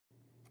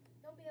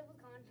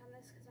comment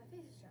on this because my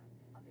face is shown,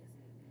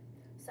 obviously.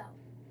 So,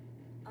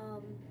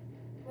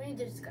 we need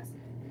to discuss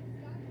something.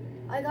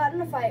 I got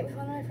in a fight with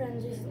one of my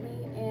friends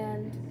recently,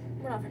 and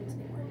we're not friends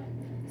anymore.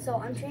 So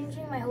I'm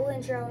changing my whole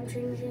intro, I'm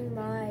changing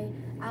my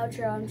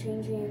outro, I'm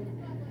changing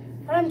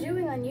what I'm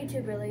doing on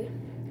YouTube, really.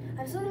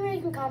 I'm still gonna be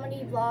making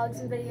comedy vlogs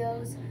and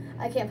videos.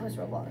 I can't post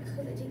Roblox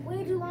because they take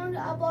way too long to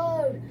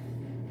upload.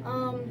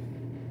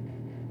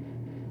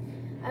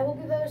 I will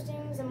be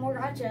posting some more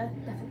gotcha,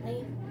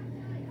 definitely.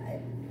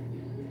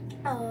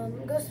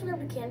 Go subscribe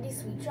to Candy's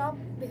Sweet Shop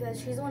because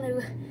she's the one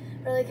who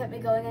really kept me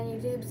going on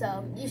YouTube,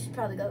 so you should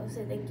probably go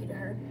say thank you to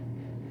her.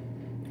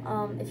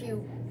 If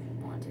you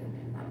want to.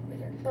 I don't really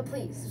care. But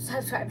please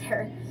subscribe to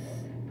her.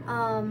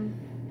 I'm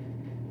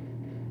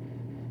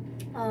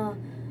gonna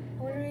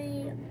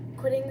be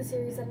quitting the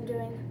series that I'm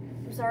doing.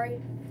 I'm sorry.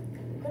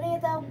 I'm quitting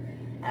it though,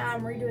 and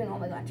I'm redoing all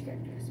my gotcha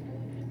characters.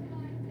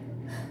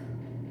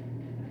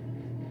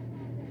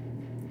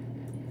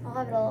 I'll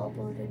have it all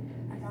uploaded,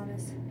 I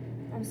promise.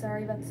 I'm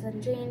sorry about the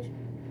sudden change,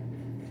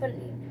 but it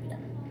needed to be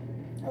done.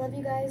 I love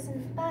you guys,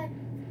 and bye.